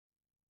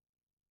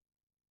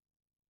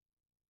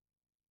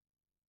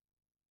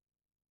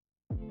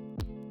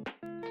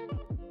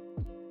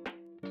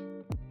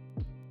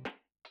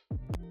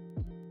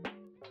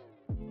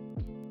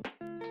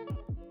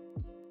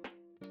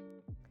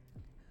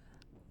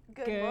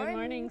Good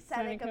morning,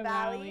 Seneca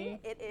Valley.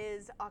 It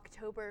is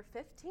October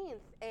 15th,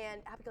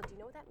 and Abigail, do you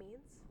know what that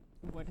means?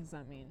 What does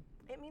that mean?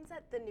 It means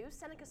that the new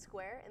Seneca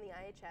Square in the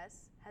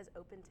IHS has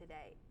opened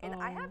today. And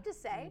I have to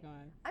say,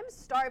 I'm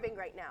starving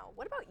right now.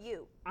 What about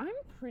you? I'm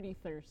pretty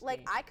thirsty.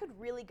 Like, I could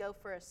really go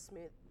for a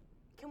smooth.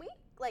 Can we,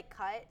 like,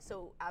 cut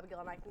so Abigail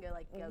and I can go,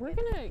 like, go We're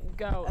gonna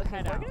go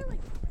head out. We're gonna,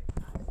 like,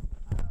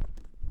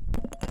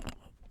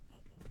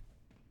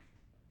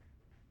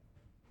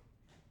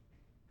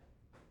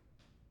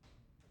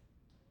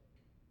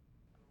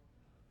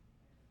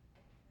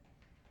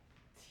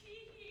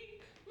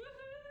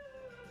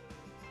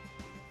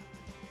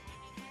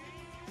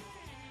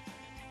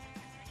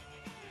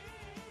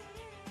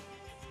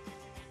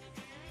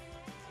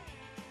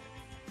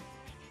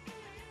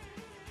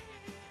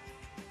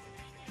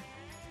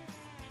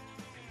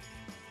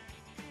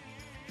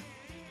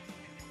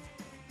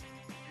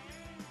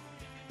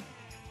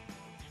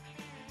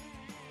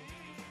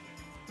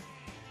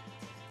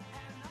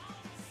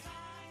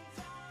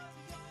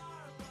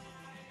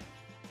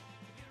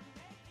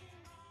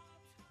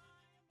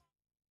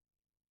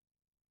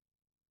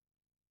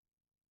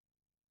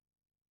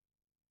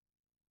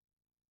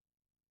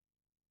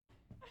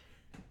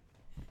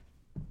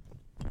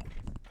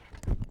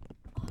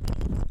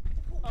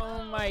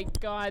 Oh my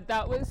god,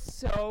 that was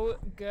so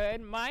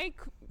good. My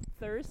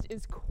thirst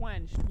is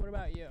quenched. What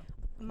about you?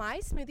 My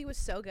smoothie was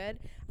so good.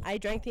 I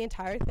drank the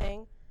entire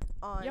thing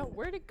on... Yeah,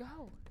 where'd it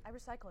go? I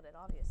recycled it,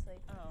 obviously.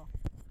 Oh.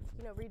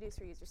 You know, reduce,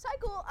 reuse,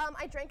 recycle.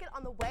 I drank it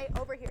on the way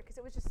over here because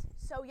it was just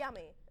so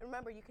yummy. And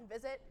remember, you can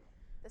visit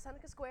the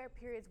Seneca Square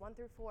periods 1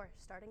 through 4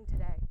 starting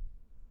today.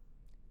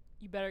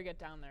 You better get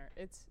down there.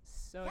 It's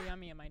so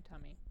yummy in my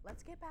tummy.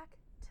 Let's get back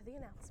to the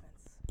announcements.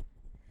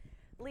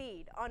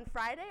 LEAD. On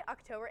Friday,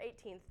 October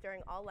 18th,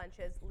 during all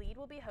lunches, LEAD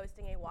will be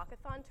hosting a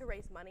walkathon to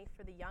raise money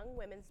for the Young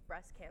Women's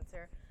Breast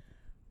Cancer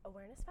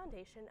Awareness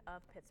Foundation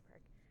of Pittsburgh.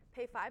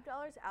 Pay $5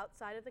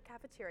 outside of the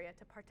cafeteria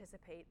to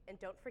participate, and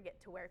don't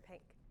forget to wear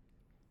pink.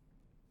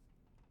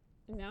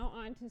 Now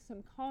on to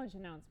some college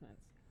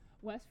announcements.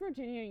 West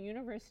Virginia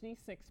University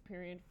 6th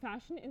period,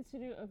 Fashion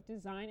Institute of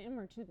Design and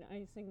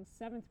Merchandising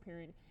 7th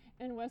period,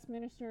 and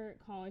Westminster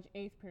College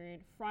 8th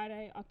period,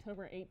 Friday,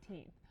 October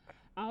 18th.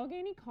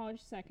 Allegheny College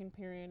 2nd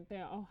period,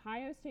 The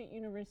Ohio State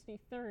University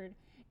 3rd,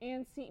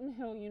 and Seton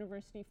Hill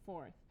University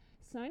 4th.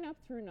 Sign up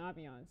through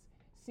Naviance.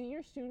 See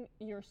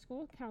your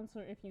school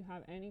counselor if you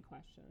have any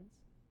questions.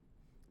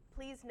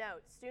 Please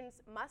note,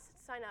 students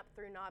must sign up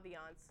through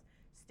Naviance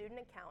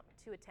student account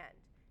to attend.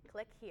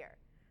 Click here.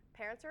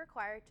 Parents are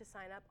required to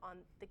sign up on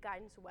the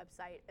guidance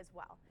website as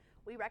well.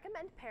 We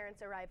recommend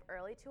parents arrive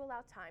early to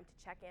allow time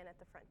to check in at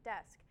the front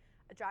desk.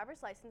 A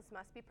driver's license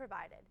must be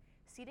provided.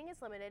 Seating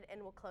is limited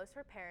and will close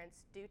for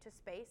parents due to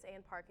space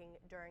and parking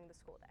during the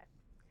school day.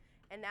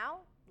 And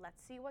now,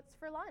 let's see what's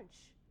for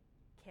lunch.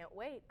 Can't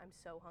wait, I'm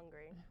so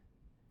hungry.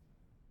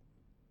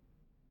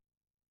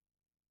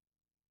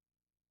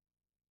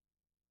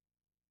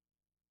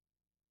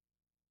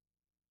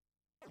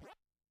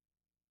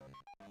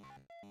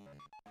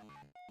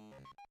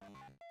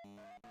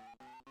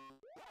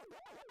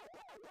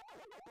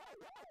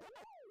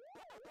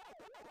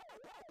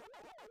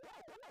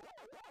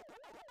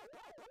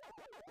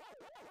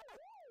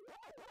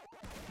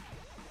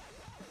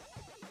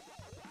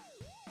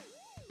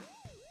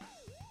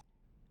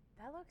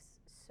 That looks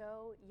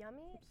so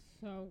yummy.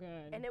 So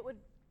good. And it would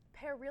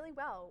pair really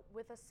well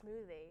with a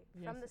smoothie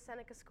from the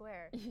Seneca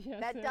Square. Yes,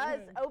 that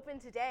does open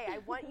today. I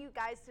want you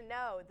guys to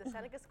know the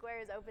Seneca Square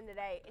is open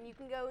today, and you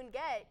can go and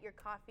get your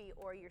coffee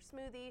or your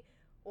smoothie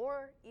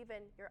or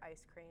even your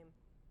ice cream.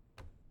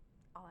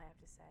 All I have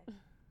to say.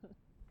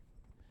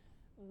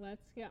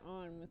 Let's get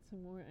on with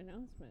some more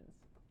announcements.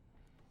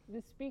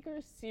 The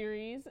speaker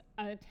series,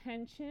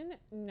 attention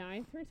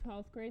 9th through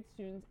 12th grade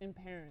students and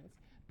parents.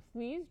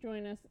 Please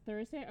join us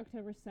Thursday,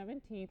 October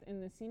 17th in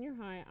the Senior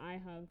High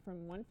iHub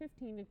from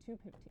 1:15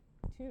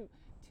 to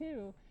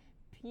 2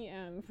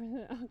 p.m. for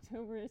the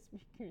October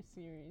Speaker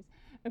Series.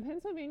 A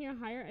Pennsylvania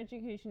Higher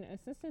Education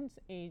Assistance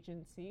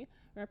Agency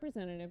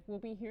representative will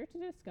be here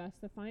to discuss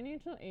the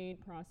financial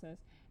aid process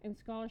and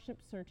scholarship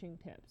searching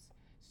tips.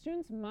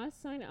 Students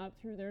must sign up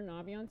through their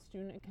Naviance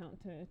student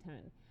account to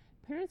attend.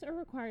 Parents are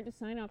required to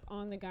sign up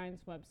on the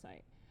guidance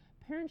website.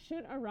 Parents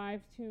should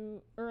arrive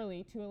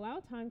early to allow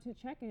time to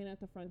check in at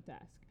the front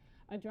desk.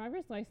 A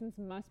driver's license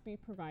must be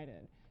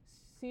provided.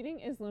 Seating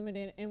is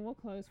limited and will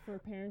close for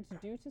parents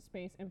due to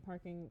space and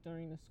parking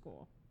during the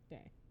school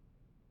day.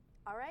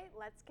 All right,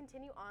 let's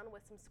continue on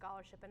with some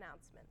scholarship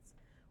announcements.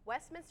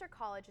 Westminster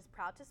College is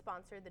proud to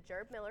sponsor the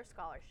Gerb Miller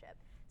Scholarship.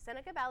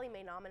 Seneca Valley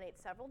may nominate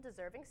several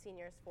deserving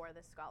seniors for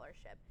this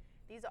scholarship.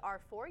 These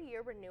are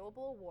 4-year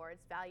renewable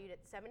awards valued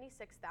at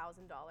 $76,000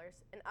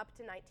 and up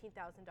to $19,000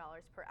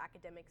 per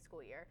academic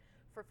school year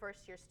for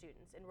first-year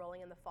students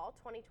enrolling in the fall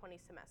 2020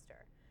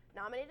 semester.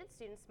 Nominated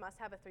students must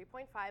have a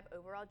 3.5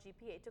 overall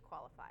GPA to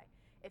qualify.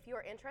 If you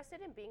are interested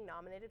in being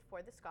nominated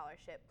for the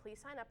scholarship, please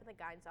sign up in the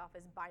guidance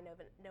office by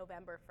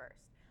November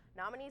 1st.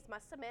 Nominees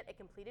must submit a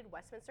completed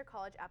Westminster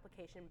College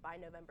application by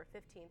November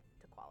 15th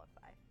to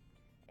qualify.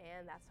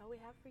 And that's all we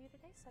have for you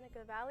today,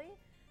 Seneca Valley.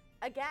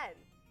 Again,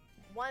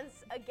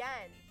 once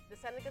again, the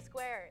Seneca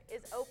Square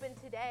is open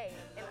today,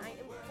 and I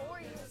implore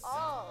you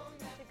all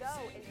to go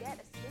and get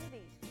a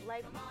smoothie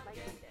like we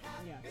did.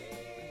 Yes.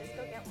 Just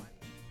go get one.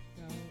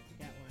 Go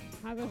get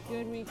one. Have a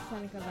good week,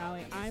 Seneca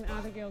Valley. I'm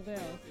Abigail DILS.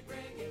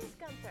 This is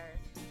Guenther.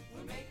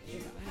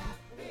 Goodbye.